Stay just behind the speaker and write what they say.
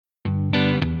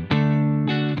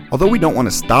Although we don't want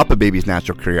to stop a baby's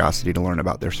natural curiosity to learn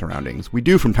about their surroundings, we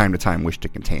do from time to time wish to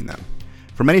contain them.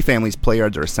 For many families, play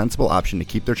yards are a sensible option to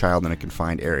keep their child in a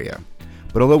confined area.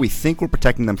 But although we think we're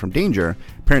protecting them from danger,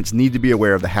 parents need to be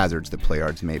aware of the hazards that play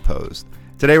yards may pose.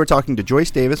 Today we're talking to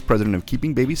Joyce Davis, president of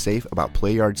Keeping Babies Safe, about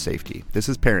play yard safety. This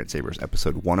is Parent Savers,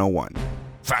 episode 101.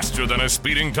 Faster than a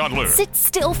speeding toddler. Sit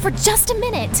still for just a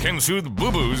minute. Can soothe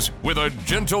boo-boos with a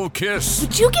gentle kiss.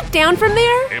 Would you get down from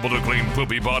there? Able to clean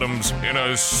poopy bottoms in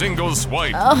a single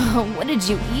swipe. Oh, what did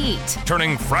you eat?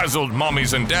 Turning frazzled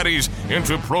mommies and daddies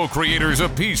into procreators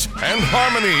of peace and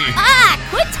harmony. Ah,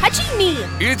 quit touching me.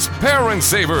 It's Parent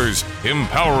Savers,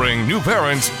 empowering new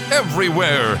parents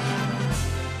everywhere.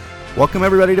 Welcome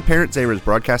everybody to Parent Savers,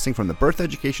 broadcasting from the Birth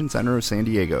Education Center of San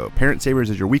Diego. Parent Savers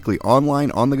is your weekly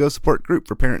online, on-the-go support group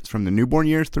for parents from the newborn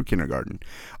years through kindergarten.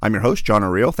 I'm your host, John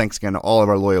O'Reilly. Thanks again to all of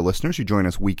our loyal listeners who join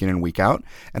us week in and week out.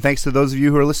 And thanks to those of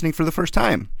you who are listening for the first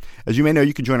time. As you may know,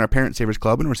 you can join our Parent Savers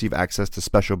Club and receive access to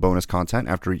special bonus content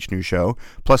after each new show,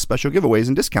 plus special giveaways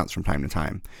and discounts from time to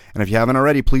time. And if you haven't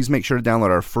already, please make sure to download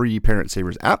our free Parent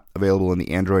Savers app, available in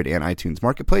the Android and iTunes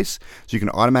marketplace, so you can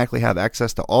automatically have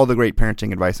access to all the great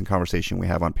parenting advice and conversation we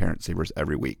have on Parent Savers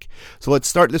every week. So let's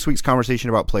start this week's conversation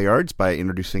about play yards by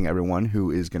introducing everyone who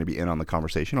is going to be in on the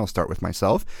conversation. I'll start with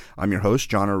myself. I'm your host,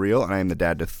 John O'Reilly, and I am the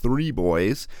dad to 3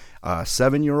 boys, a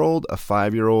 7-year-old, a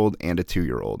 5-year-old, and a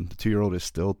 2-year-old. The 2-year-old is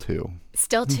still 2.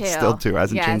 Still 2. Still 2.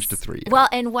 Hasn't Yes. changed to 3 yet. Well,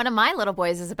 and one of my little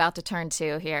boys is about to turn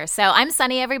 2 here. So I'm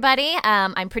Sunny, everybody.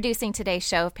 I'm producing today's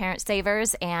show of Parent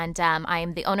Savers, and I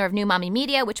am the owner of New Mommy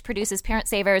Media, which produces Parent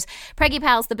Savers, Preggy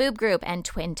Pals, The Boob Group, and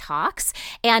Twin Talks.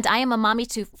 And I am a mommy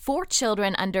to 4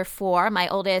 children under 4. My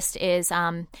oldest is,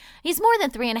 he's more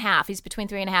than 3.5. He's between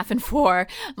 3.5 and 4.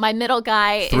 My middle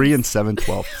guy 3 and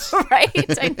 7/12.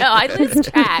 Right? I know. I lose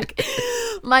track.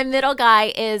 My middle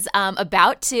guy is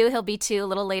about 2. He'll be 2 a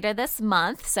little later this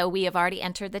month. So we have already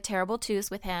entered the terrible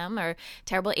 2s with him, or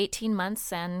terrible 18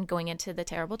 months and going into the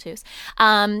terrible 2s.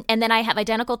 And then I have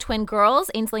identical twin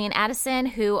girls, Ainsley and Addison,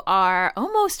 who are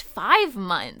almost 5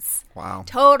 months. Wow.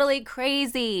 Totally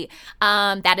crazy.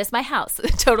 That is my house.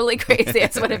 Totally crazy.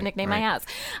 That's what I've nicknamed my house.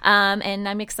 And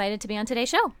I'm excited to be on today's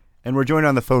show. And we're joined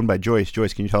on the phone by Joyce.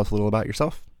 Joyce, can you tell us a little about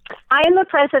yourself? I am the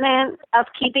president of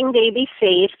Keeping Babies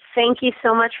Safe. Thank you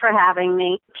so much for having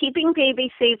me. Keeping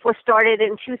Babies Safe was started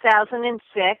in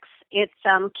 2006. It's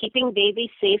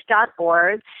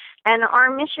keepingbabysafe.org. And our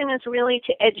mission is really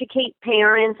to educate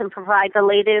parents and provide the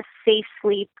latest safe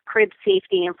sleep, crib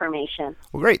safety information.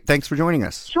 Well, great. Thanks for joining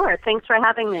us. Sure. Thanks for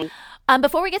having me.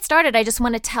 Before we get started, I just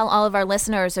want to tell all of our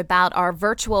listeners about our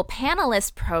virtual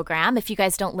panelist program. If you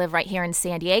guys don't live right here in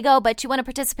San Diego, but you want to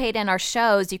participate in our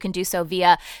shows, you can do so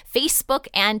via Facebook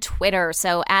and Twitter.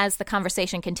 So as the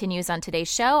conversation continues on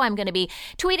today's show, I'm going to be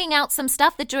tweeting out some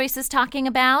stuff that Joyce is talking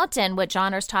about and what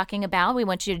John is talking about. We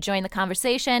want you to join the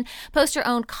conversation, post your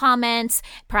own comments,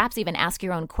 perhaps even ask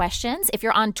your own questions. If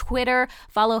you're on Twitter,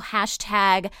 follow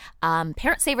hashtag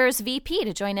ParentSaversVP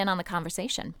to join in on the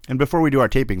conversation. And before we do our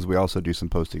tapings, we also do some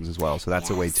postings as well. So that's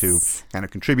a way to kind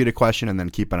of contribute a question and then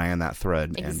keep an eye on that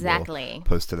thread. Exactly. And we'll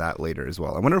post to that later as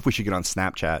well. I wonder if we should get on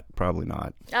Snapchat. Probably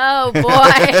not. Oh, boy.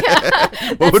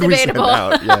 What That's would we send debatable.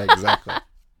 out? Yeah, exactly.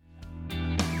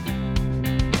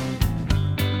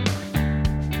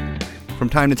 From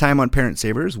time to time on Parent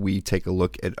Savers, we take a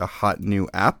look at a hot new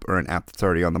app or an app that's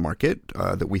already on the market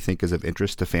that we think is of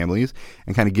interest to families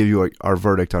and kind of give you our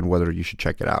verdict on whether you should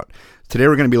check it out. Today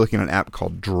we're going to be looking at an app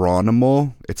called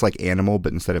Drawnimal. It's like animal,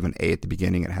 but instead of an A at the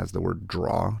beginning, it has the word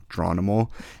Drawnimal.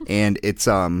 And it's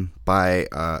by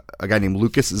a guy named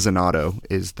Lucas Zanotto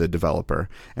is the developer.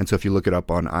 And so if you look it up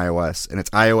on iOS, and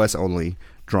it's iOS only,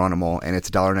 Drawnimal, and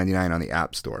it's $1.99 on the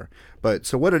App Store. But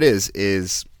so what it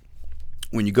is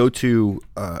when you go to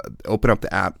open up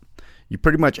the app, you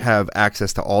pretty much have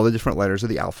access to all the different letters of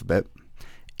the alphabet,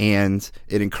 and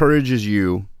it encourages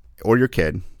you or your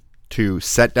kid to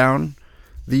set down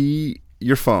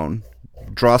your phone,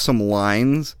 draw some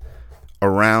lines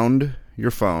around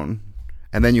your phone,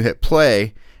 and then you hit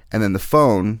play, and then the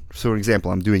phone, so for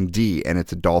example, I'm doing D, and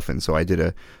it's a dolphin, so I did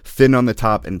a fin on the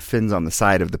top and fins on the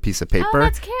side of the piece of paper. Oh,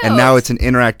 that's cute. And now it's an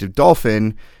interactive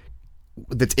dolphin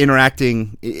that's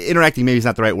interacting maybe is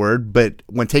not the right word, but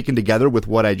when taken together with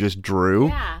what I just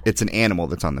drew, it's an animal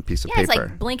that's on the piece of paper. It's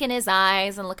like blinking his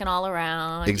eyes and looking all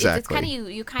around. Exactly. It's kind of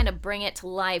you kind of bring it to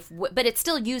life, but it's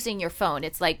still using your phone.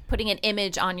 It's like putting an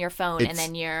image on your phone and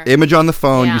then your image on the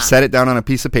phone. You set it down on a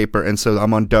piece of paper, and so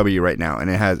I'm on W right now, and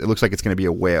it looks like it's going to be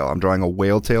a whale. I'm drawing a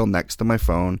whale tail next to my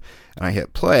phone, and I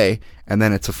hit play, and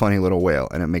then it's a funny little whale,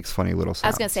 and it makes funny little sounds. I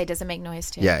was going to say, does it make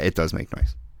noise too? Yeah, it does make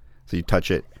noise. So you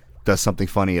touch it, does something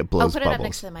funny, it blows put bubbles. it up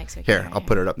next to the mic so you can Here, hear. I'll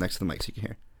put it up next to the mic so you can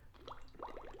hear.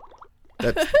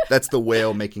 That's the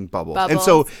whale making bubbles. And Bubbles,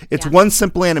 so it's yeah. one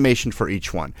simple animation for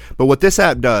each one. But what this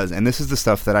app does, and this is the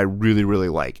stuff that I really, really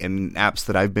like, and apps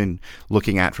that I've been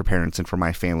looking at for parents and for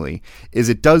my family, is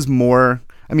it does more.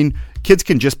 I mean, kids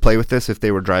can just play with this if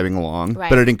they were driving along, Right.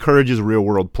 but it encourages real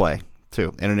world play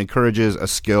too. And it encourages a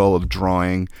skill of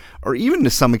drawing or even to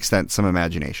some extent some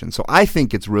imagination. So I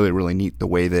think it's really, really neat the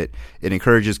way that it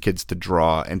encourages kids to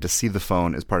draw and to see the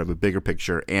phone as part of a bigger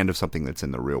picture and of something that's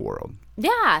in the real world.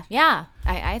 Yeah.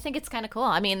 I think it's kind of cool.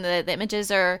 I mean, the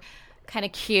images are kind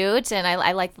of cute, and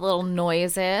I like the little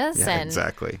noises. Yeah, and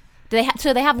exactly.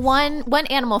 So they have one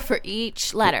animal for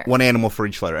each letter. One animal for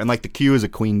each letter. And like the Q is a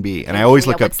queen bee. And I always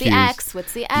look up What's the Qs. X?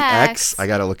 What's the X? The X, I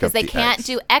got to look up the Because they can't X.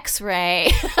 do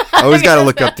X-ray. I always got to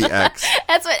look up the X.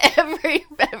 That's what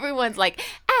everyone's like,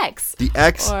 X. The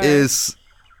X Or- is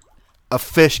a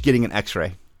fish getting an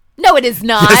X-ray. No, it is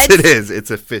not. Yes, it is. It's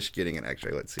a fish getting an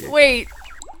X-ray. Let's see. Wait.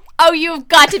 Oh, you've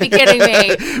got to be kidding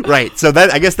me. Right. So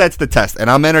I guess that's the test.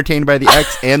 And I'm entertained by the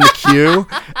X and the Q.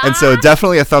 And so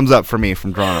definitely a thumbs up for me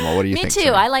from Drawnimal. What do you Me think? too.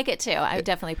 Sarah? I like it too. I would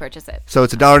definitely purchase it. So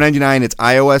it's $1.99. It's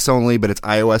iOS only, but it's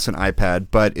iOS and iPad.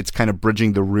 But it's kind of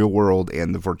bridging the real world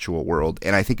and the virtual world.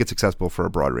 And I think it's accessible for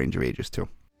a broad range of ages too.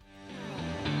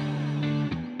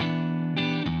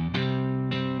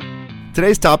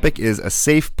 Today's topic is a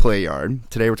safe play yard.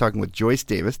 Today we're talking with Joyce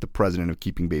Davis, the president of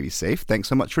Keeping Babies Safe. Thanks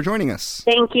so much for joining us.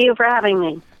 Thank you for having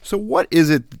me. So what is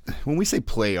it, when we say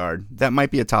play yard, that might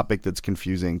be a topic that's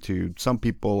confusing to some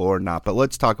people or not, but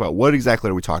let's talk about what exactly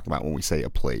are we talking about when we say a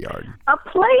play yard? A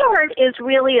play yard is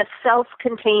really a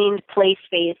self-contained play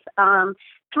space.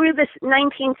 Through the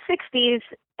 1960s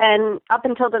and up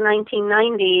until the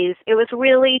 1990s, it was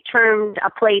really termed a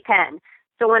playpen.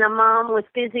 So when a mom was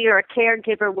busy or a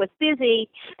caregiver was busy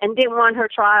and didn't want her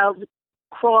child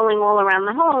crawling all around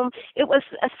the home, it was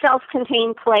a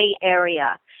self-contained play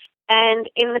area. And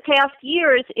in the past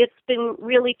years, it's been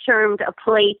really termed a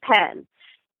playpen.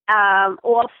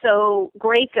 Also,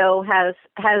 Graco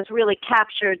has really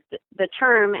captured the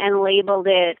term and labeled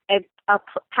it a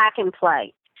pack and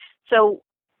play. So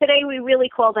today we really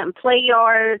call them play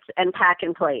yards and pack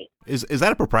and play. Is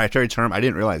that a proprietary term? I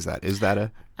didn't realize that. Is that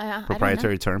a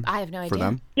proprietary term I have no for idea.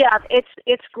 them? Yeah,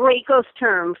 it's Graco's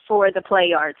term for the play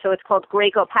yard, so it's called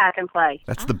Graco Pack and Play.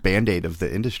 That's the Band-Aid of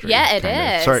the industry. Yeah, it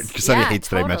kinda. is. Sorry, because Sonia Yeah, hates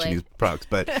that I mention totally. these products,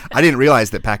 but I didn't realize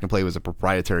that Pack and Play was a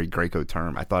proprietary Graco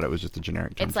term. I thought it was just a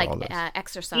generic term It's for like all this.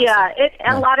 exercise. Yeah,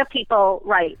 a lot of people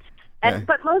right. Yeah.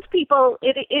 But most people,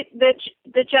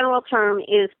 the general term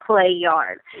is play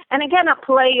yard. And again, a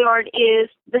play yard is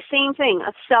the same thing,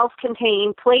 a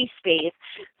self-contained play space.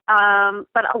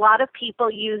 But a lot of people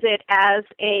use it as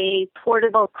a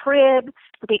portable crib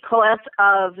because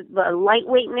of the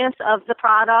lightweightness of the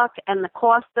product and the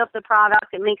cost of the product.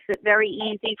 It makes it very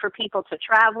easy for people to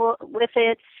travel with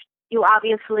it. You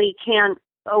obviously can't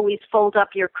always fold up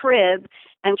your crib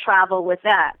and travel with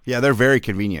that. Yeah, they're very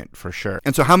convenient for sure.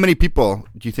 And so how many people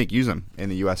do you think use them in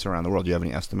the U.S. around the world? Do you have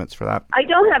any estimates for that? I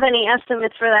don't have any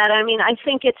estimates for that. I mean, I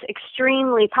think it's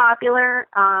extremely popular.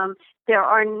 There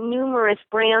are numerous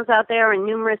brands out there and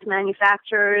numerous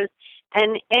manufacturers.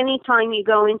 And anytime you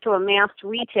go into a mass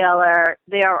retailer,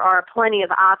 there are plenty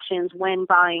of options when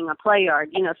buying a play yard.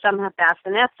 You know, some have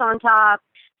bassinets on top,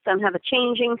 some have a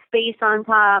changing space on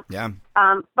top. Yeah.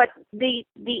 But the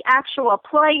actual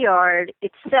play yard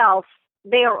itself,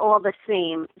 they are all the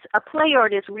same. A play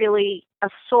yard is really a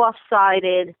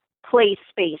soft-sided play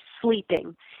space,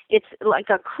 sleeping. It's like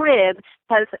a crib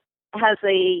has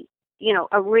a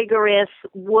rigorous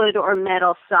wood or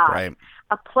metal side. Right.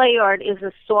 A play yard is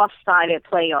a soft-sided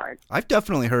play yard. I've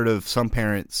definitely heard of some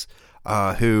parents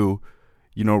who,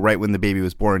 right when the baby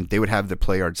was born, they would have the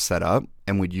play yard set up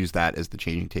and would use that as the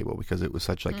changing table because it was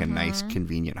such like a nice,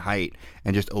 convenient height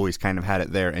and just always kind of had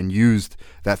it there and used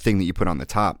that thing that you put on the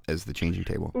top as the changing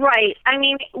table. Right. I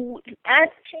mean, at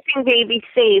Keeping Babies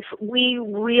Safe, we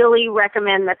really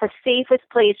recommend that the safest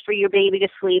place for your baby to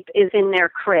sleep is in their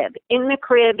crib. In the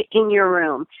crib, in your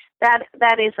room.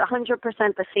 That is 100%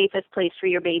 the safest place for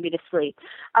your baby to sleep.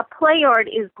 A play yard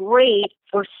is great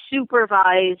for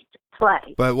supervised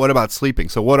play. But what about sleeping?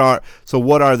 So what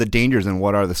are the dangers and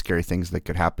what are the scary things that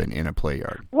could happen in a play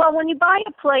yard? Well, when you buy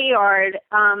a play yard,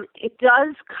 it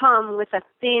does come with a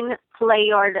thin play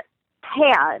yard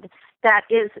pad that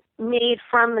is made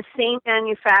from the same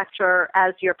manufacturer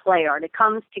as your play yard. It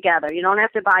comes together. You don't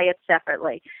have to buy it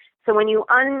separately. So when you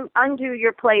undo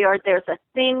your play yard, there's a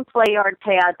thin play yard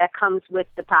pad that comes with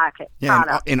the packet. Yeah,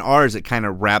 product. in ours, it kind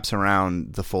of wraps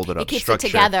around the folded up keeps it structure.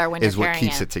 together when is you're what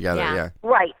carrying keeps it. it together. Yeah. Yeah.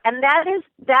 Right, and that is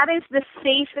the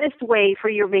safest way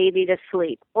for your baby to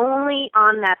sleep, only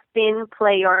on that thin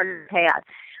play yard pad.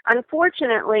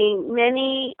 Unfortunately,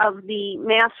 many of the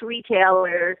mass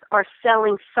retailers are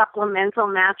selling supplemental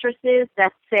mattresses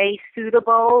that say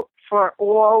suitable for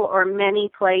all or many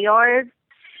play yards.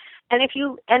 And if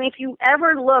you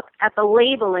ever look at the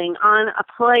labeling on a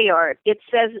play yard, it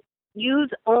says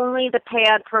use only the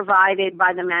pad provided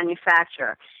by the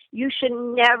manufacturer. You should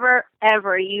never,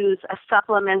 ever use a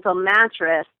supplemental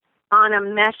mattress on a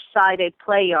mesh-sided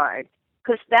play yard,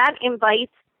 because that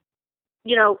invites,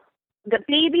 the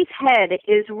baby's head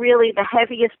is really the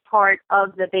heaviest part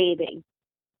of the baby.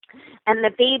 And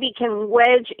the baby can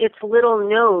wedge its little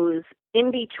nose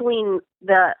in between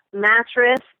the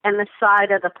mattress and the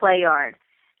side of the play yard.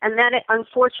 And that,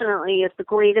 unfortunately, is the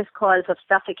greatest cause of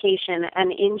suffocation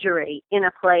and injury in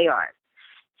a play yard.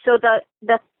 So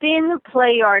the thin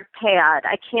play yard pad,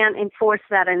 I can't enforce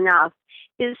that enough,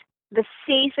 is the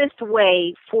safest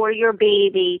way for your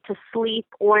baby to sleep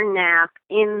or nap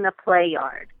in the play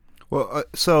yard. Well,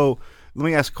 so let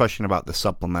me ask a question about the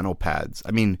supplemental pads.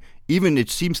 I mean, even it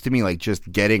seems to me like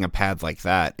just getting a pad like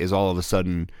that is all of a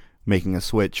sudden making a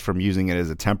switch from using it as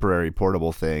a temporary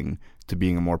portable thing to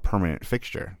being a more permanent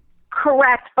fixture.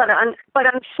 Correct, but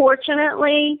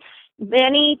unfortunately,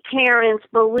 many parents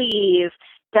believe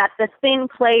that the thin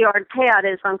play yard pad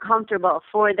is uncomfortable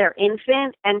for their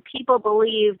infant, and people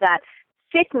believe that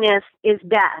thickness is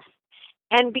best.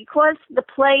 And because the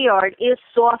play yard is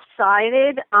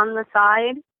soft-sided on the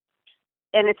side,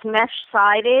 and it's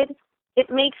mesh-sided, it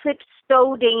makes it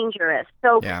so dangerous.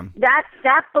 So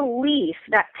that belief,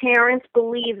 that parents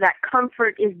believe that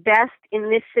comfort is best in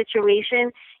this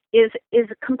situation is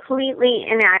completely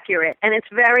inaccurate. And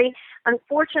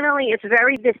unfortunately, it's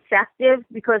very deceptive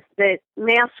because the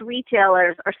mass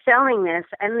retailers are selling this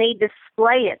and they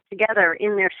display it together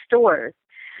in their stores.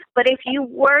 But if you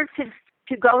were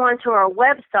to go onto our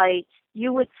website,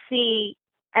 you would see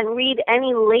and read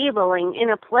any labeling in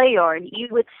a play yard, you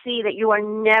would see that you are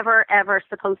never, ever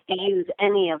supposed to use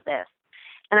any of this.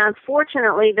 And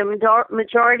unfortunately, the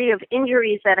majority of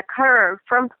injuries that occur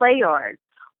from play yards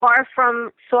are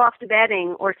from soft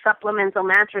bedding or supplemental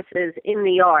mattresses in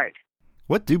the yard.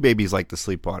 What do babies like to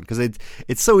sleep on? Because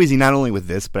it's so easy, not only with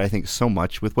this, but I think so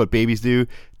much with what babies do,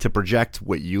 to project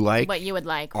what you like, what you would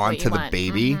like, onto the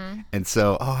baby. Mm-hmm. And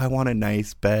so, I want a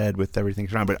nice bed with everything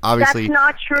surrounded. But obviously, that's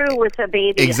not true with a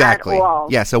baby exactly. at all.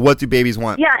 Yeah. So what do babies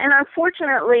want? Yeah, and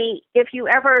unfortunately, if you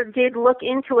ever did look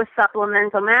into a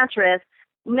supplemental mattress,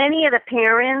 many of the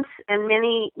parents and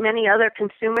many other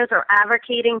consumers are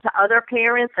advocating to other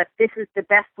parents that this is the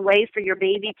best way for your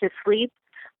baby to sleep.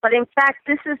 But in fact,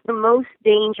 this is the most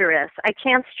dangerous. I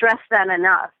can't stress that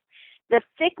enough. The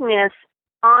thickness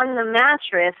on the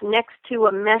mattress next to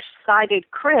a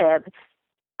mesh-sided crib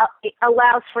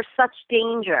allows for such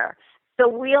danger.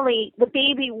 So really, the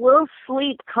baby will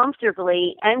sleep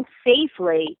comfortably and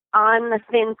safely on the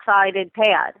thin-sided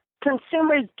pad.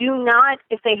 Consumers do not,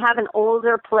 if they have an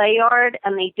older play yard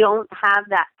and they don't have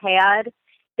that pad,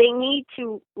 they need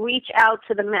to reach out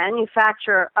to the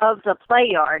manufacturer of the play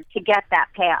yard to get that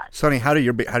pad. Sonny, how do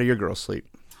your girls sleep?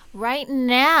 Right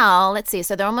now, let's see.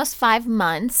 So they're almost 5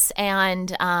 months,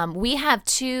 and we have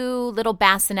 2 little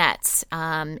bassinets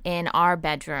in our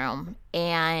bedroom,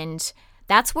 and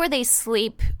that's where they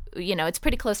sleep. It's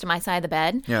pretty close to my side of the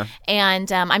bed. Yeah. And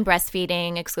I'm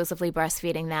exclusively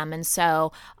breastfeeding them. And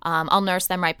so I'll nurse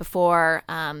them right before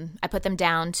I put them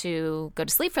down to go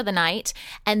to sleep for the night.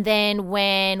 And then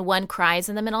when one cries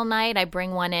in the middle of the night, I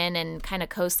bring one in and kind of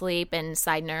co-sleep and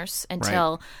side nurse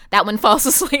until that one falls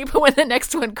asleep. When the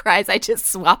next one cries, I just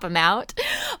swap them out.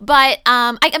 But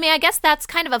I guess that's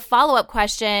kind of a follow-up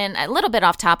question, a little bit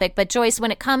off topic. But Joyce,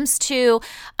 when it comes to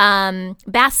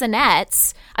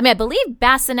bassinets, I believe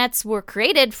bassinets were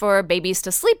created for babies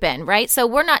to sleep in, right? So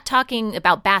we're not talking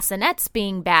about bassinets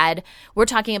being bad. We're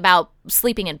talking about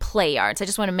sleeping in play yards. I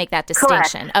just want to make that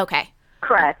distinction. Correct. Okay.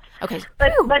 Correct. Okay.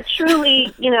 But truly,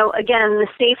 again, the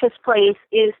safest place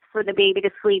is for the baby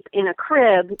to sleep in a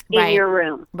crib in your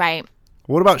room. Right.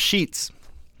 What about sheets?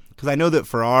 Because I know that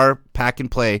for our pack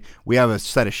and play, we have a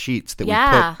set of sheets that we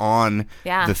put on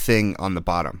the thing on the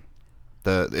bottom.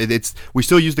 We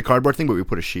still use the cardboard thing, but we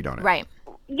put a sheet on it. Right.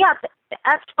 Yeah,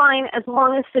 that's fine as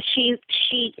long as the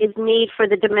sheet is made for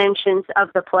the dimensions of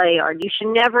the play yard.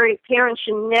 Parents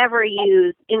should never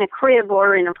use in a crib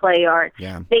or in a play yard.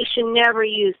 Yeah. They should never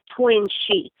use twin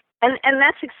sheets. And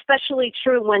that's especially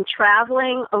true when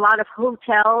traveling. A lot of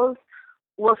hotels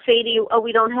will say to you,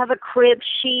 we don't have a crib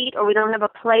sheet or we don't have a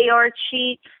play yard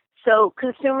sheet. So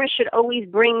consumers should always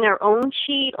bring their own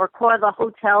sheet or call the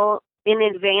hotel in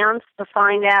advance to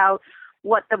find out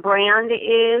what the brand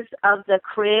is of the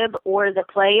crib or the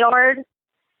play yard.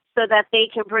 so that they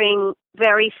can bring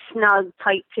very snug,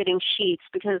 tight-fitting sheets,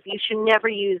 because you should never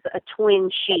use a twin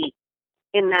sheet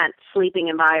in that sleeping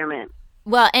environment.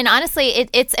 Well, and honestly,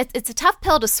 it's a tough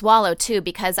pill to swallow too,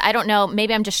 because I don't know,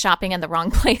 maybe I'm just shopping in the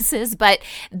wrong places, but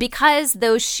because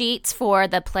those sheets for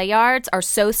the play yards are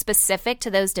so specific to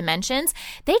those dimensions,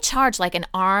 they charge like an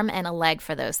arm and a leg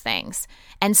for those things.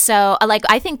 And so, like,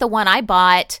 I think the one I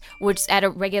bought, which at a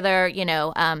regular,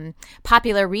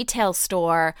 popular retail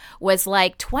store, was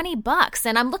like $20,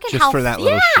 and I'm looking Just for that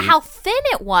little sheet. how thin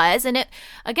it was, and it,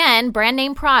 again, brand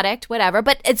name product, whatever,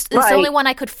 but it's Right. the only one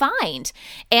I could find,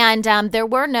 and there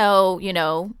were no,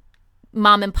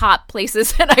 mom and pop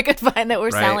places that I could find that were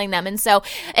Right. selling them. And so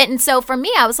for me,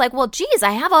 I was like, well, geez,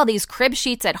 I have all these crib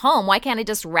sheets at home. Why can't I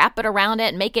just wrap it around it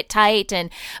and make it tight?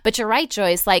 But you're right,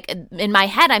 Joyce. Like, in my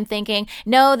head, I'm thinking,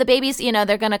 no, the babies,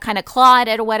 they're going to kind of claw at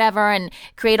it or whatever and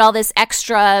create all this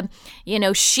extra,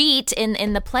 sheet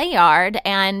in the play yard.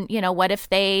 And, what if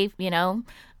they,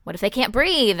 what if they can't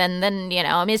breathe? And then,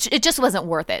 it just wasn't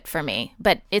worth it for me.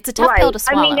 But it's a tough pill to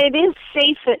swallow. I mean, it is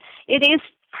safe. It is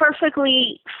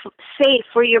perfectly safe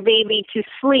for your baby to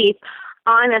sleep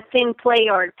on a thin play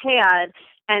yard pad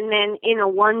and then in a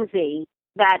onesie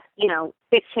that,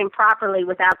 fits him properly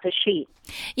without the sheet.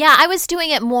 Yeah, I was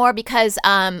doing it more because,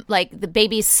 like, the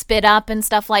babies spit up and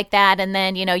stuff like that, and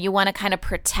then, you want to kind of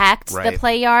protect Right. the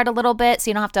play yard a little bit,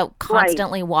 so you don't have to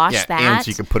constantly wash that. And so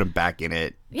you can put them back in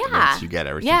it once you get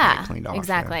everything kind of cleaned off.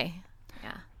 Exactly.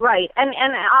 Right. And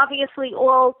obviously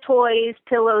all toys,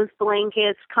 pillows,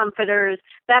 blankets, comforters,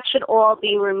 that should all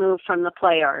be removed from the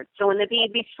play yard. So when the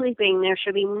baby's sleeping, there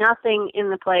should be nothing in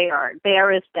the play yard.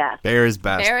 Bare is best. Bare is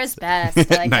best. Bare is best.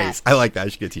 I like Nice. that. I like that. I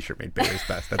should get a t-shirt made. Bare is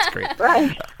best. That's great.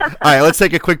 Right. All right, let's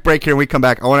take a quick break here. When we come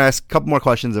back, I want to ask a couple more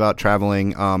questions about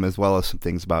traveling, as well as some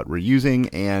things about reusing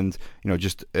and,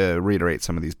 just reiterate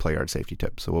some of these play yard safety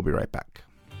tips. So we'll be right back.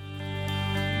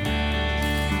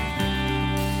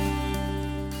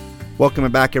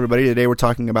 Welcome back, everybody. Today we're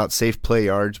talking about safe play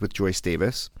yards with Joyce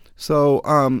Davis. So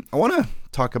I want to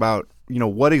talk about,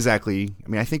 what exactly,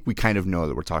 I think we kind of know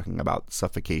that we're talking about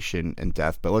suffocation and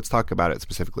death, but let's talk about it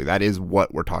specifically. That is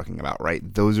what we're talking about, right?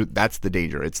 That's the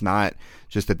danger. It's not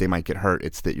just that they might get hurt.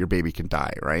 It's that your baby can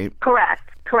die, right? Correct.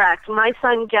 My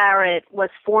son Garrett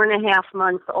was 4.5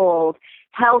 months old,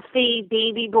 healthy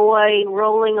baby boy,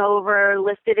 rolling over,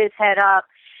 lifted his head up,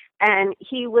 and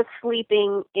he was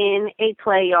sleeping in a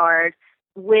play yard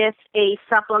with a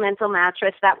supplemental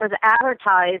mattress that was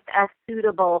advertised as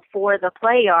suitable for the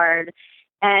play yard.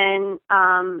 And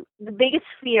the biggest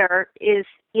fear is,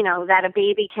 that a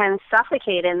baby can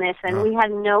suffocate in this. And we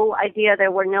had no idea. There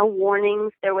were no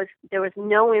warnings. There was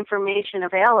no information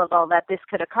available that this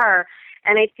could occur.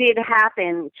 And it did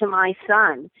happen to my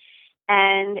son.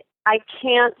 And I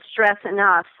can't stress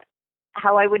enough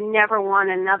how I would never want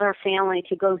another family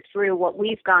to go through what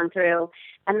we've gone through.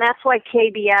 And that's why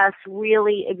KBS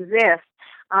really exists.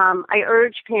 I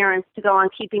urge parents to go on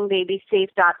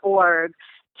keepingbabysafe.org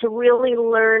to really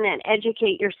learn and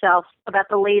educate yourself about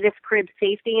the latest crib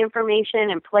safety information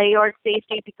and play yard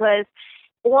safety, because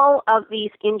all of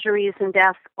these injuries and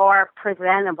deaths are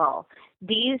preventable.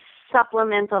 These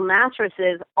supplemental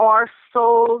mattresses are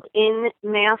sold in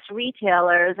mass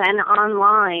retailers and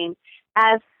online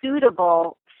as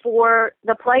suitable for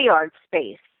the play yard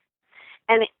space.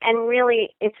 And really,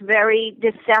 it's very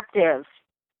deceptive,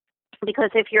 because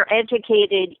if you're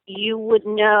educated, you would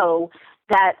know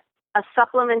that a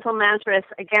supplemental mattress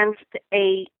against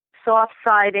a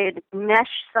soft-sided,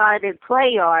 mesh-sided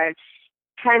play yard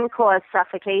can cause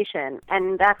suffocation.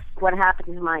 And that's what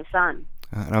happened to my son.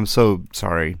 And I'm so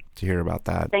sorry to hear about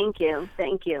that. Thank you.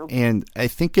 And I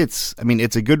think it's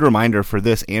a good reminder for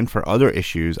this and for other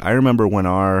issues. I remember when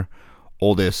our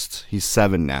oldest, he's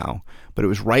 7 now, but it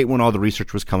was right when all the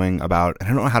research was coming about, I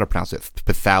don't know how to pronounce it,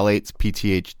 phthalates,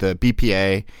 PTH, the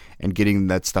BPA, and getting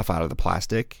that stuff out of the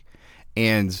plastic.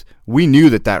 And we knew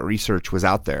that research was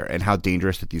out there and how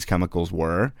dangerous that these chemicals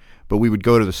were, but we would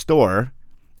go to the store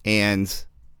and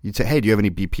you'd say, hey, do you have any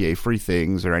BPA-free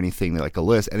things or anything like a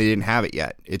list? And they didn't have it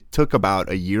yet. It took about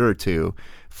a year or two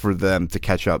for them to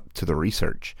catch up to the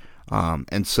research.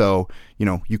 And so,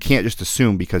 you can't just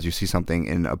assume because you see something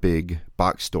in a big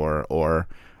box store or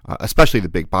especially the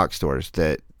big box stores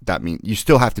that means you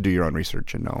still have to do your own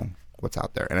research and know what's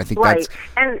out there. And I think right.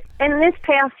 And this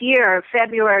past year,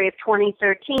 February of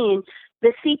 2013,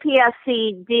 the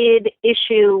CPSC did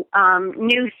issue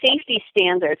new safety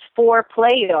standards for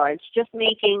play yards, just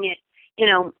making it,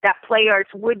 that play yards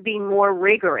would be more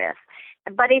rigorous.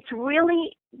 But it's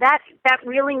really, that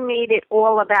really made it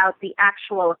all about the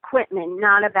actual equipment,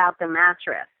 not about the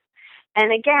mattress.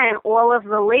 And again, all of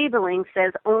the labeling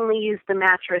says only use the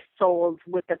mattress sold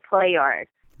with the Playard.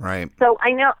 Right. So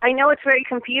I know it's very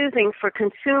confusing for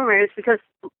consumers because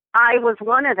I was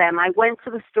one of them. I went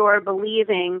to the store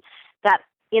believing that,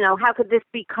 how could this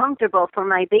be comfortable for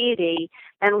my baby?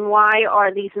 And why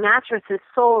are these mattresses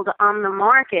sold on the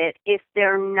market if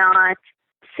they're not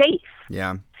safe?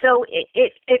 Yeah. So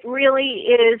it really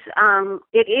is,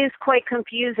 it is quite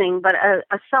confusing, but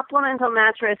a supplemental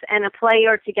mattress and a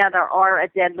Playard together are a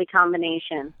deadly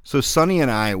combination. So Sonny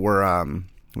and I were,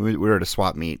 we were at a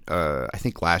swap meet, I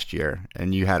think last year,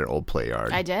 and you had an old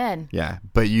Playard. I did. Yeah,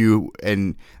 but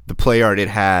and the Playard, it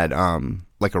had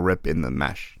like a rip in the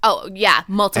mesh. Oh, yeah,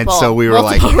 multiple. And so we were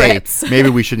like, rips. hey, maybe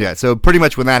we should do that. So pretty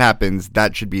much when that happens,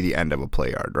 that should be the end of a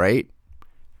Playard, right?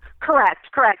 Correct.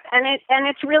 And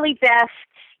it's really best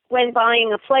when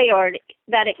buying a Playard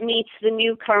that it meets the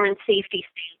new current safety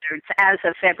standards as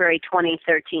of February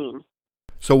 2013.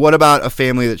 So what about a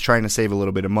family that's trying to save a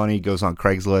little bit of money, goes on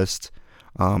Craigslist,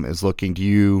 is looking? Do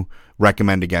you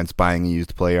recommend against buying a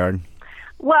used Playard?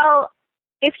 Well,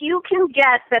 if you can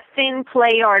get the thin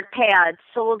Playard pad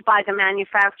sold by the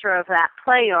manufacturer of that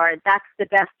Playard, that's the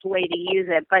best way to use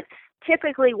it. But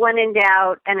typically, when in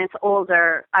doubt and it's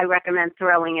older, I recommend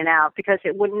throwing it out because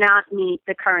it would not meet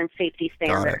the current safety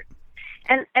standard.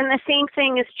 And the same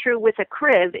thing is true with a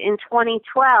crib. In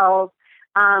 2012,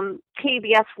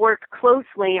 KBS worked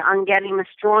closely on getting the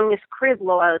strongest crib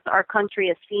laws our country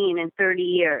has seen in 30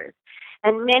 years.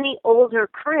 And many older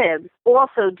cribs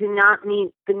also do not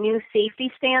meet the new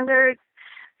safety standards.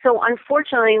 So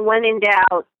unfortunately, when in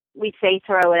doubt, we say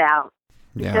throw it out.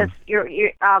 Yeah. Because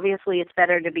you're obviously it's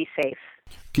better to be safe.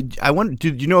 Do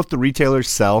you know if the retailers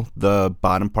sell the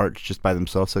bottom parts just by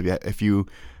themselves? So if you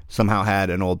somehow had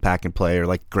an old Pack and Play, or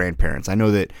like grandparents, I know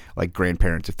that like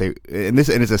grandparents, if they and it's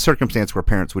a circumstance where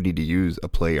parents would need to use a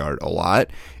Playard a lot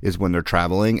is when they're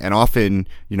traveling, and often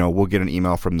we'll get an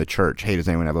email from the church, hey, does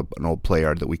anyone have an old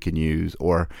Playard that we can use?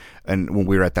 And when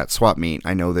we were at that swap meet,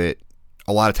 I know that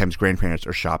a lot of times grandparents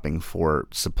are shopping for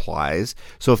supplies.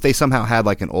 So if they somehow had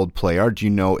like an old Playard, do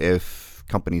you know if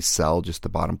companies sell just the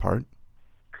bottom part?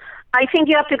 I think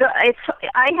you have to go.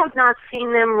 I have not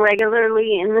seen them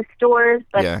regularly in the stores,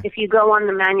 but if you go on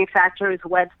the manufacturer's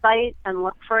website and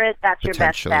look for it, that's your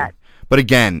best bet. But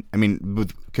again, I mean,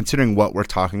 considering what we're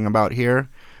talking about here,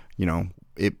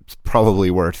 it's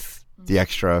probably worth the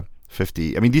extra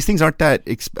 $50. I mean, these things aren't that.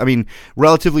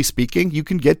 Relatively speaking, you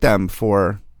can get them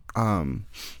for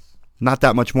not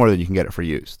that much more than you can get it for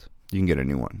used. You can get a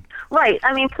new one. Right.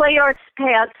 I mean, Playard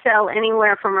pads sell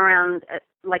anywhere from around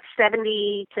like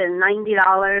 $70 to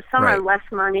 $90. Some are less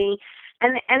money.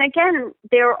 And again,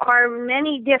 there are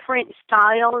many different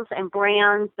styles and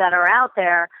brands that are out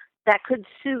there that could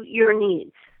suit your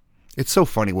needs. It's so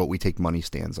funny what we take money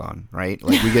stands on, right?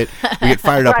 Like we get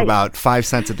fired up about 5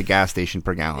 cents at the gas station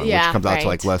per gallon, which comes out to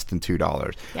like less than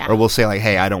 $2. Yeah. Or we'll say like,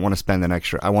 hey, I don't want to spend an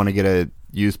extra. I want to get a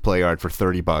used Playard for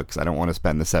 $30. I don't want to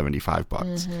spend the $75.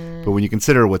 Mm-hmm. But when you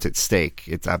consider what's at stake,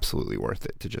 it's absolutely worth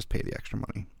it to just pay the extra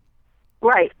money.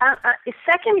 Right.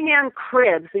 Secondhand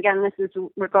cribs, again, this is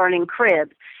regarding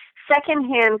cribs.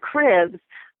 Secondhand cribs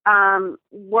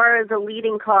were the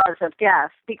leading cause of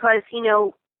death because,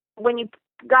 when you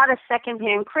got a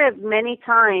secondhand crib, many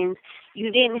times you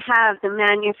didn't have the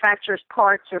manufacturer's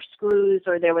parts or screws,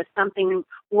 or there was something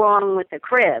wrong with the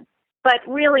crib. But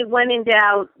really, when in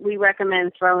doubt, we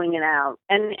recommend throwing it out.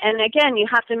 And again, you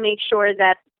have to make sure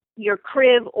that your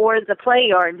crib or the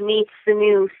Playard meets the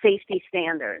new safety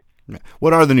standards.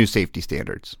 What are the new safety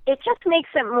standards? It just makes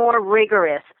it more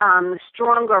rigorous.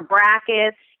 Stronger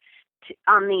brackets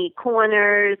on the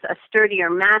corners, a sturdier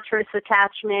mattress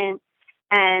attachment,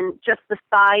 and just the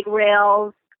side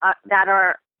rails that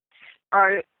are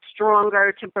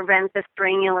stronger to prevent the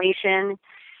strangulation.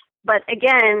 But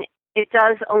again, it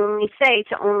does only say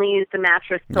to only use the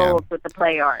mattress sold with the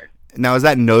Playard. Now, is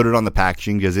that noted on the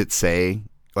packaging? Does it say,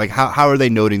 like, how are they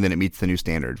noting that it meets the new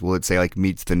standards? Will it say, like,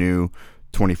 meets the new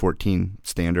 2014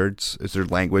 standards? Is there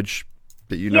language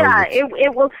that you know? Yeah,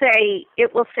 it will say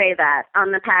that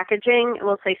on the packaging. It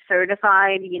will say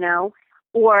certified,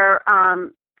 or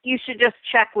you should just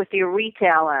check with your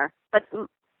retailer. But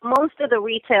most of the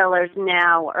retailers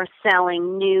now are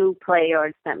selling new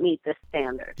Playards that meet this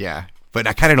standard. Yeah, but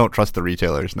I kind of don't trust the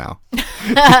retailers now.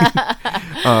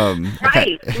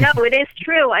 Right. No, it is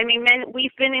true. I mean,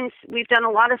 we've done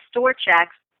a lot of store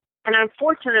checks, and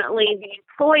unfortunately, the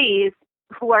employees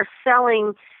who are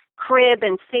selling crib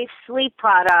and safe sleep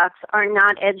products are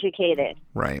not educated.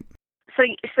 Right.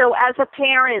 So as a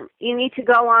parent, you need to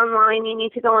go online. You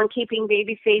need to go on Keeping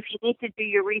Baby Safe. You need to do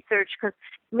your research because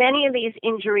many of these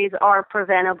injuries are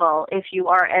preventable if you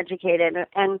are educated.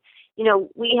 And, you know,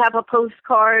 we have a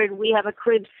postcard. We have a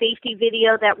crib safety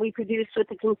video that we produced with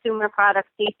the Consumer Product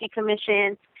Safety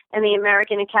Commission and the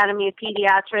American Academy of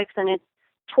Pediatrics. And it's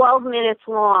 12 minutes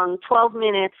long, 12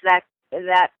 minutes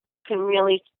that can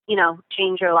really, you know,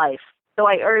 change your life. So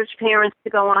I urge parents to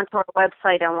go onto our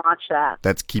website and watch that.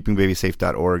 That's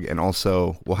keepingbabysafe.org, and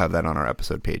also we'll have that on our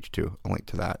episode page too, a link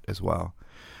to that as well.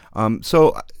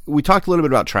 So we talked a little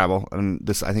bit about travel, and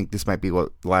I think this might be the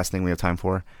last thing we have time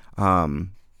for.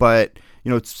 But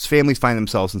you know, families find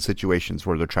themselves in situations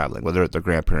where they're traveling, whether at their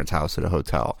grandparents' house, at a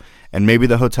hotel, and maybe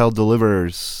the hotel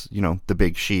delivers, you know, the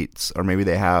big sheets, or maybe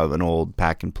they have an old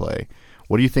pack and play.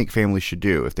 What do you think families should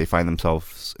do if they find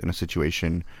themselves in a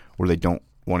situation where they don't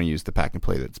want to use the pack and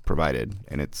play that's provided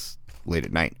and it's late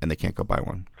at night and they can't go buy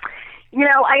one? You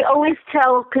know, I always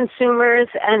tell consumers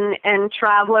and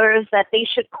travelers that they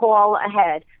should call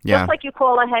ahead. Yeah. Just like you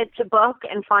call ahead to book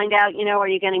and find out, you know, are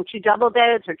you getting 2 double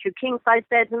beds or 2 king-size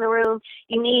beds in the room?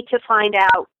 You need to find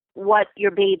out what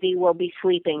your baby will be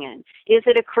sleeping in. Is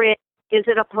it a crib? Is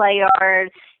it a play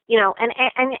yard? You know, and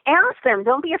ask them.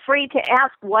 Don't be afraid to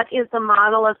ask, what is the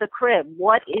model of the crib?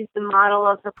 What is the model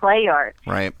of the play yard?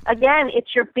 Right. Again,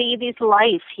 it's your baby's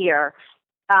life here.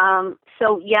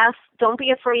 So yes, don't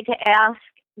be afraid to ask.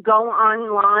 Go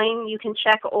online. You can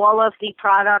check all of the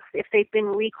products if they've been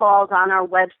recalled on our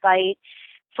website.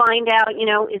 Find out, you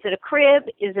know, is it a crib?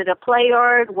 Is it a play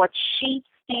yard? What sheets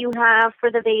do you have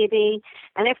for the baby?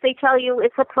 And if they tell you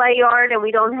it's a play yard and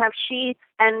we don't have sheets,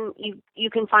 and you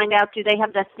can find out, do they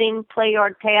have the thin play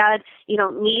yard pad? You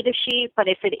don't need a sheet, but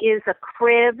if it is a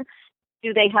crib,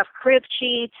 do they have crib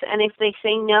sheets? And if they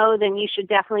say no, then you should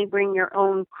definitely bring your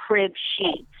own crib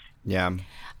sheets. Yeah.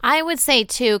 I would say,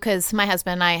 too, because my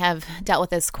husband and I have dealt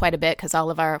with this quite a bit because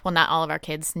not all of our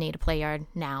kids need a play yard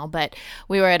now, but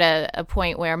we were at a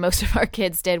point where most of our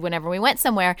kids did whenever we went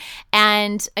somewhere.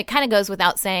 And it kind of goes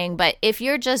without saying, but if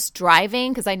you're just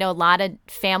driving, because I know a lot of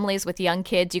families with young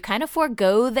kids, you kind of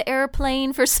forego the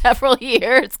airplane for several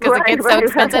years because it gets so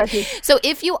expensive. Right. So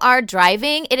if you are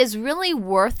driving, it is really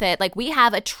worth it. Like, we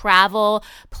have a travel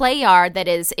play yard that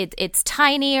is, it's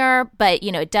tinier, but,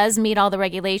 you know, it does meet all the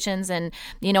regulations and,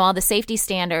 you know, all the safety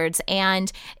standards, and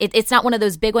it's not one of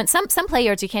those big ones. Some play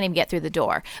yards you can't even get through the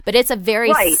door, but it's a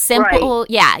very simple,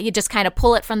 yeah, you just kind of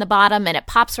pull it from the bottom and it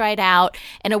pops right out,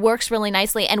 and it works really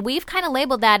nicely. And we've kind of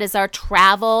labeled that as our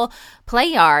travel play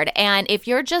yard. And if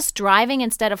you're just driving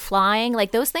instead of flying,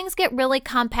 like, those things get really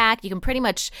compact. You can pretty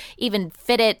much even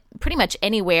fit it pretty much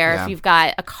anywhere if you've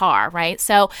got a car, right?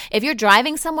 So if you're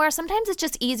driving somewhere, sometimes it's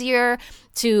just easier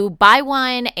to buy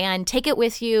one and take it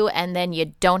with you, and then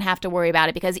you don't have to worry about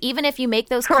it, because even if you make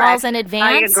those calls in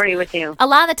advance, I agree with you. A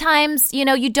lot of the times, you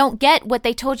know, you don't get what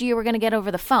they told you were going to get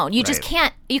over the phone. You just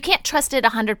can't trust it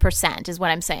 100% is what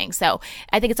I'm saying. So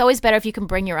I think it's always better if you can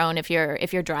bring your own if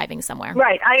you're driving somewhere.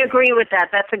 Right. I agree with that.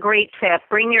 That's a great tip.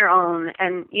 Bring your own,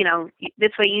 and, you know,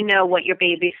 this way you know what your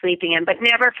baby's sleeping in, but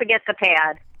never forget the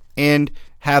pad. And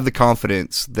have the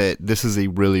confidence that this is a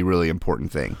really, really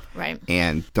important thing. Right.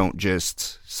 And don't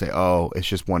just say, oh, it's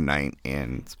just one night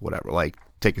and whatever. Like,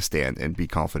 take a stand and be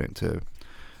confident to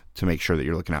make sure that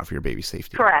you're looking out for your baby's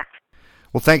safety. Correct.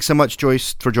 Well, thanks so much,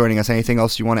 Joyce, for joining us. Anything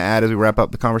else you want to add as we wrap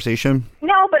up the conversation?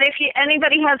 No, but if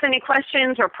anybody has any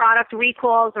questions or product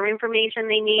recalls or information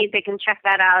they need, they can check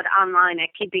that out online at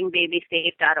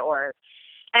keepingbabysafe.org.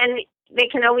 And they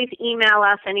can always email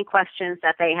us any questions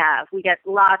that they have. We get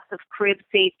lots of crib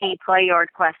safety, play yard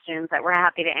questions that we're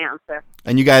happy to answer.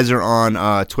 And you guys are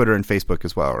on Twitter and Facebook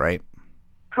as well, right?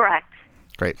 Correct.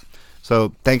 Great.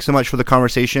 So thanks so much for the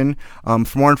conversation.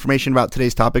 For more information about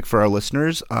today's topic for our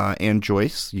listeners and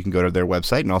Joyce, you can go to their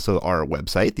website and also our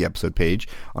website, the episode page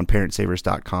on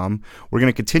parentsavers.com. We're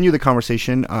going to continue the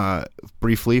conversation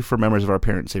briefly for members of our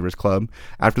Parent Savers Club.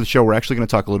 After the show, we're actually going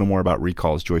to talk a little more about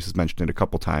recalls. Joyce has mentioned it a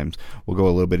couple times. We'll go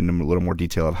a little bit into a little more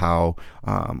detail of how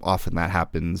often that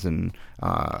happens and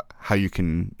how you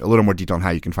can, a little more detail on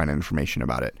how you can find information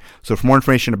about it. So for more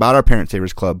information about our Parent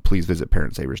Savers Club, please visit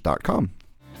parentsavers.com.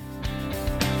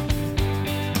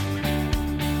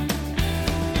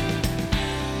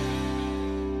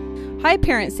 Hi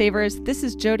Parent Savers, this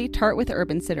is Jody Tart with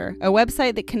Urban Sitter, a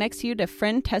website that connects you to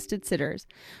friend-tested sitters.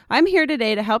 I'm here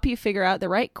today to help you figure out the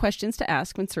right questions to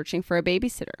ask when searching for a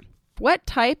babysitter. What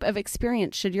type of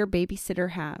experience should your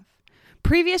babysitter have?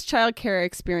 Previous child care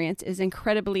experience is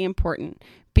incredibly important.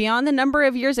 Beyond the number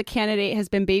of years a candidate has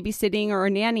been babysitting or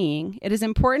nannying, it is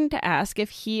important to ask if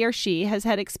he or she has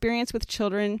had experience with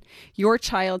children your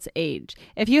child's age.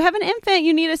 If you have an infant,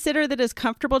 you need a sitter that is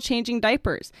comfortable changing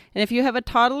diapers. And if you have a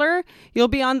toddler, you'll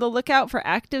be on the lookout for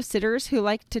active sitters who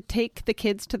like to take the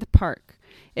kids to the park.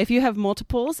 If you have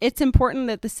multiples, it's important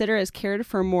that the sitter has cared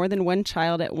for more than one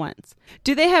child at once.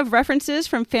 Do they have references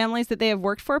from families that they have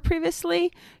worked for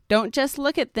previously? Don't just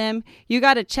look at them, you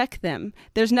got to check them.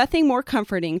 There's nothing more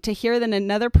comforting to hear than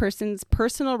another person's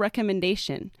personal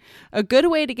recommendation. A good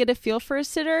way to get a feel for a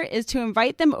sitter is to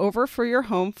invite them over for your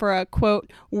home for a,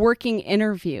 quote, working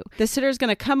interview. The sitter is going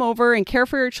to come over and care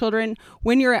for your children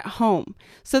when you're at home.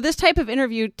 So this type of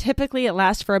interview, typically it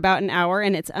lasts for about an hour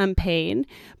and it's unpaid,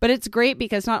 but it's great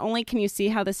because not only can you see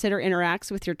how the sitter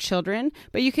interacts with your children,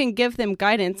 but you can give them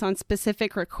guidance on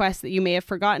specific requests that you may have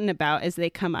forgotten about as they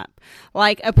come up.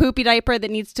 Like a poopy diaper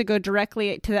that needs to go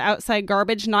directly to the outside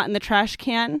garbage, not in the trash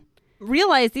can.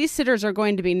 Realize these sitters are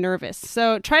going to be nervous,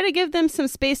 so try to give them some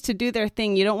space to do their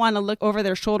thing. You don't want to look over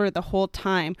their shoulder the whole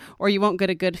time, or you won't get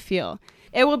a good feel.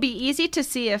 It will be easy to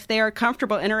see if they are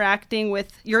comfortable interacting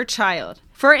with your child.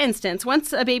 For instance,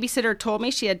 once a babysitter told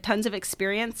me she had tons of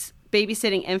experience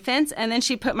babysitting infants, and then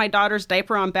she put my daughter's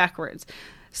diaper on backwards.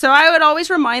 So I would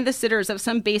always remind the sitters of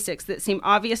some basics that seem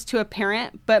obvious to a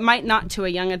parent, but might not to a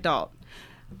young adult.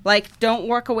 Like, don't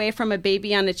walk away from a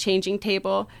baby on a changing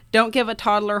table. Don't give a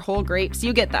toddler whole grapes.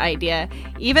 You get the idea.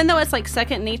 Even though it's like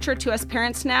second nature to us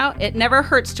parents now, it never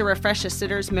hurts to refresh a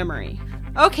sitter's memory.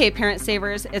 Okay, Parent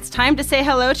Savers, it's time to say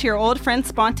hello to your old friend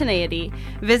Spontaneity.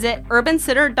 Visit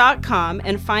urbansitter.com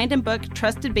and find and book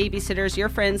trusted babysitters your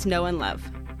friends know and love.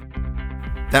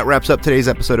 That wraps up today's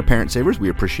episode of Parent Savers. We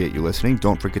appreciate you listening.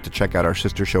 Don't forget to check out our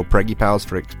sister show, Preggy Pals,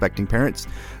 for expecting parents,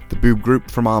 the Boob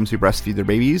Group for moms who breastfeed their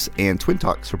babies, and Twin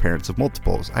Talks for parents of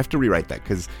multiples. I have to rewrite that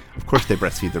because, of course, they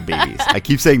breastfeed their babies. I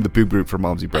keep saying the Boob Group for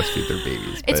moms who breastfeed their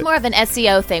babies. It's more of an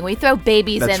SEO thing. We throw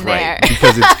babies in there.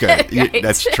 Because it's good. Right.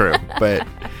 That's true. But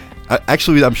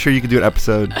actually, I'm sure you could do an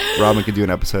episode, Robin could do an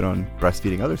episode on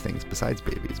breastfeeding other things besides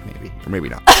babies, maybe. Or maybe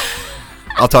not.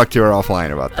 I'll talk to her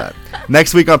offline about that.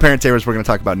 Next week on Parent Savers, we're going to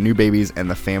talk about new babies and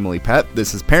the family pet.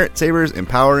 This is Parent Savers,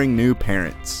 empowering new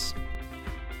parents.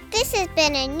 This has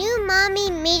been a New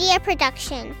Mommy Media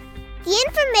production. The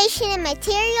information and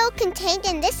material contained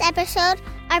in this episode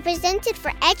are presented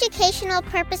for educational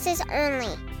purposes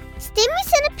only.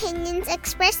 Statements and opinions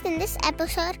expressed in this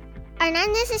episode are not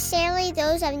necessarily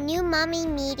those of New Mommy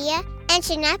Media and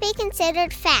should not be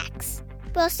considered facts.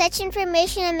 While such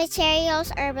information and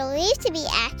materials are believed to be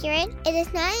accurate, it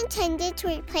is not intended to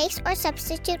replace or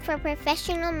substitute for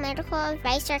professional medical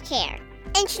advice or care,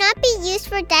 and should not be used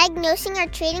for diagnosing or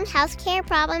treating healthcare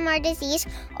problem or disease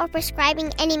or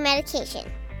prescribing any medication.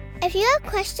 If you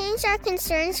have questions or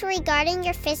concerns regarding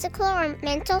your physical or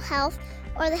mental health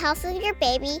or the health of your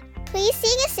baby, please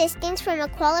seek assistance from a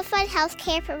qualified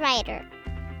healthcare provider.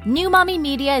 New Mommy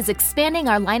Media is expanding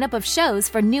our lineup of shows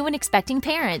for new and expecting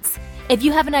parents. If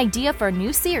you have an idea for a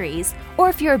new series, or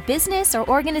if you're a business or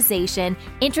organization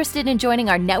interested in joining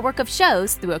our network of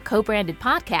shows through a co-branded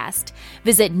podcast,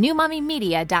 visit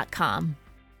newmommymedia.com.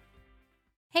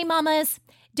 Hey mamas,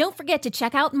 don't forget to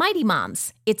check out Mighty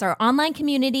Moms. It's our online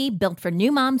community built for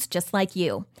new moms just like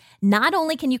you. Not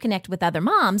only can you connect with other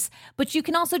moms, but you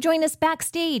can also join us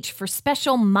backstage for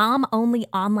special mom-only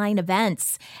online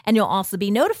events. And you'll also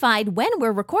be notified when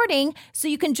we're recording so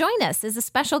you can join us as a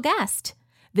special guest.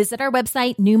 Visit our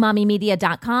website,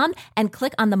 newmommymedia.com, and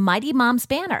click on the Mighty Moms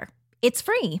banner. It's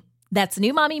free. That's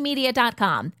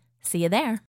newmommymedia.com. See you there.